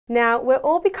Now, we're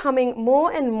all becoming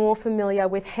more and more familiar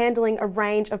with handling a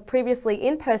range of previously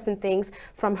in-person things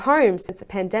from home since the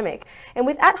pandemic, and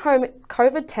with at-home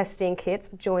COVID testing kits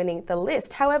joining the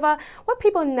list. However, what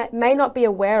people may not be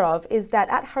aware of is that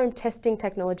at-home testing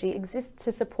technology exists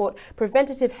to support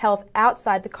preventative health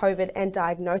outside the COVID and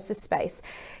diagnosis space.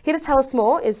 Here to tell us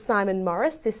more is Simon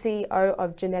Morris, the CEO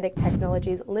of Genetic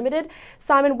Technologies Limited.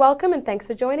 Simon, welcome and thanks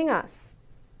for joining us.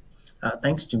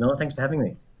 Thanks, Jamila. Thanks for having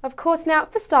me. Of course. Now,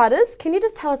 for starters, can you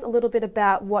just tell us a little bit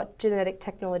about what Genetic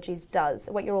Technologies does,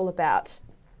 what you're all about?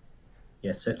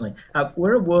 Yes, certainly.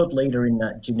 We're a world leader in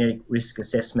genetic risk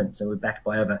assessments, and we're backed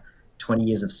by over 20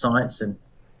 years of science. And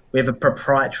we have a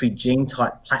proprietary gene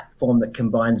type platform that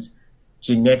combines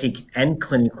genetic and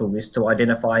clinical risk to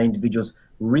identify an individual's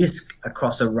risk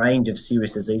across a range of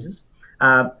serious diseases.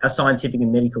 Our scientific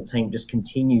and medical team just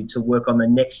continue to work on the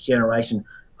next generation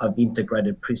of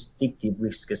integrated predictive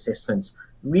risk assessments,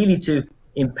 really to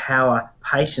empower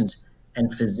patients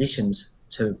and physicians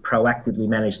to proactively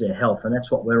manage their health. And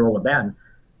that's what we're all about.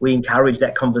 We encourage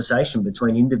that conversation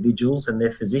between individuals and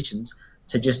their physicians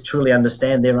to just truly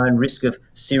understand their own risk of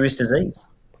serious disease.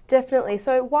 Definitely.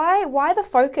 So why the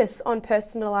focus on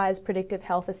personalised predictive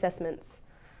health assessments?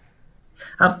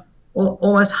 Well,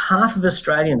 almost half of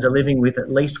Australians are living with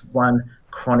at least one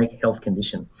chronic health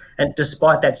condition. And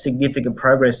despite that significant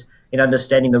progress in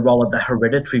understanding the role of the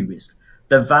hereditary risk,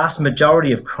 the vast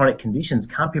majority of chronic conditions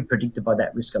can't be predicted by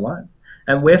that risk alone.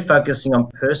 And we're focusing on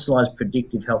personalised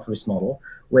predictive health risk model,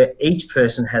 where each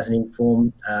person has an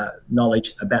informed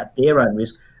knowledge about their own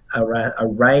risk around a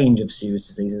range of serious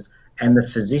diseases, and the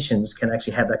physicians can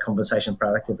actually have that conversation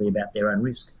proactively about their own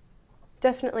risk.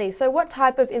 Definitely. So what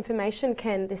type of information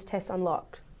can this test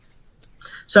unlock?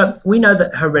 So we know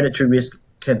that hereditary risk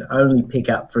can only pick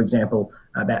up, for example,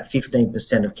 about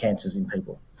 15% of cancers in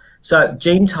people. So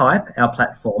GeneType, our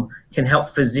platform, can help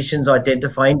physicians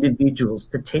identify individuals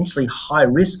potentially high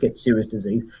risk at serious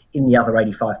disease in the other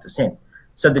 85%.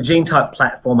 So the GeneType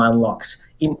platform unlocks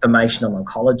information on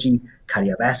oncology,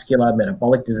 cardiovascular,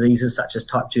 metabolic diseases such as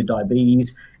type 2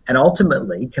 diabetes, and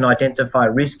ultimately can identify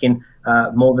risk in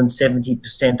more than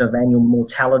 70% of annual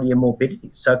mortality and morbidity.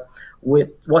 So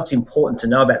what's important to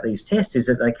know about these tests is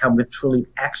that they come with truly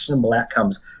actionable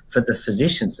outcomes for the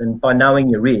physicians. And by knowing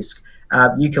your risk,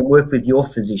 you can work with your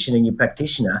physician and your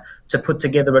practitioner to put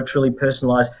together a truly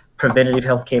personalised preventative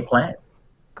healthcare plan.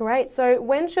 Great. So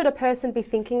when should a person be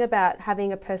thinking about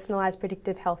having a personalised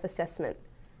predictive health assessment?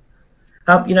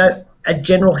 A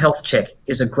general health check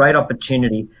is a great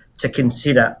opportunity to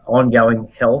consider ongoing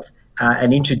health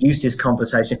and introduce this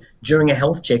conversation during a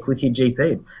health check with your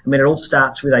GP. I mean, it all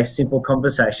starts with a simple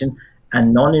conversation, a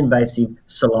non-invasive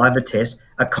saliva test,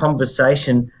 a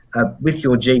conversation with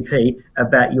your GP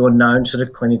about your known sort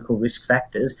of clinical risk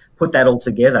factors. Put that all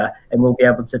together and we'll be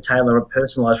able to tailor a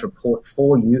personalised report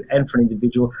for you and for an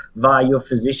individual via your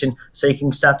physician so you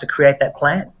can start to create that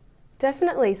plan.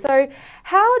 Definitely. So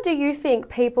how do you think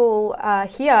people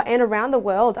here and around the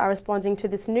world are responding to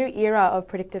this new era of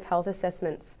predictive health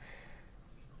assessments?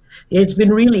 Yeah, it's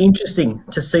been really interesting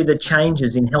to see the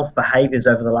changes in health behaviours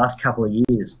over the last couple of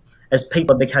years as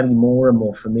people are becoming more and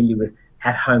more familiar with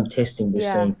at-home testing. We're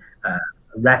seeing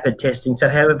rapid testing. So,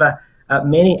 however,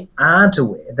 many aren't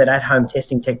aware that at-home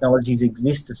testing technologies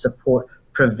exist to support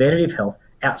preventative health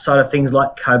outside of things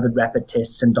like COVID rapid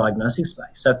tests and diagnostic space.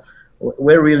 So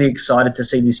we're really excited to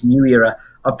see this new era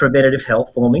of preventative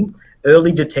health forming,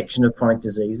 early detection of chronic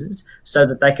diseases so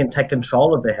that they can take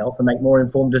control of their health and make more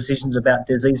informed decisions about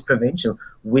disease prevention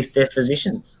with their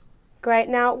physicians. Great.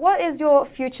 Now, what is your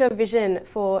future vision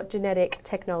for Genetic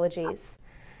Technologies?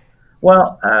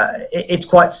 Well, it's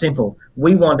quite simple.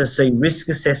 We want to see risk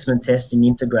assessment testing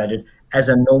integrated as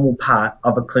a normal part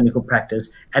of a clinical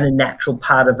practice and a natural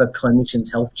part of a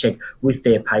clinician's health check with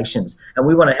their patients. And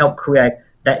we want to help create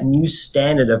that new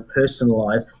standard of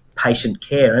personalised patient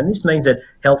care. And this means that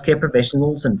healthcare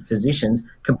professionals and physicians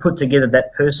can put together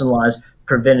that personalised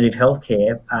preventative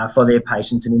healthcare for their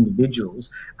patients and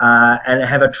individuals and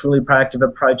have a truly proactive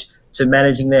approach to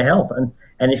managing their health.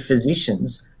 And if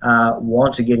physicians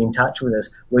want to get in touch with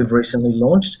us, we've recently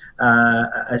launched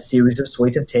a series of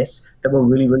suite of tests that will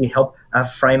really help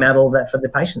frame out all of that for the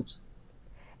patients.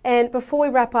 And before we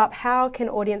wrap up, how can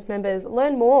audience members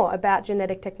learn more about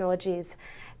Genetic Technologies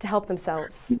to help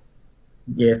themselves?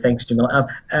 Yeah, thanks, Jamila.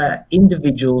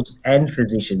 Individuals and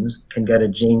physicians can go to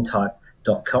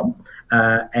genetype.com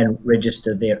and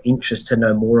register their interest to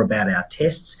know more about our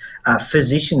tests.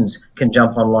 Physicians can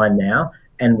jump online now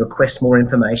and request more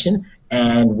information,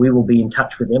 and we will be in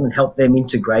touch with them and help them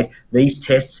integrate these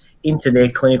tests into their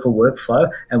clinical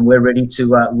workflow, and we're ready to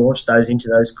launch those into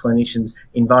those clinicians'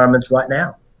 environments right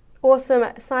now. Awesome.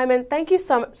 Simon, thank you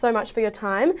so much for your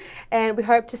time, and we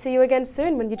hope to see you again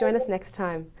soon when you join us next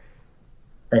time.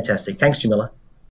 Fantastic. Thanks, Jamila.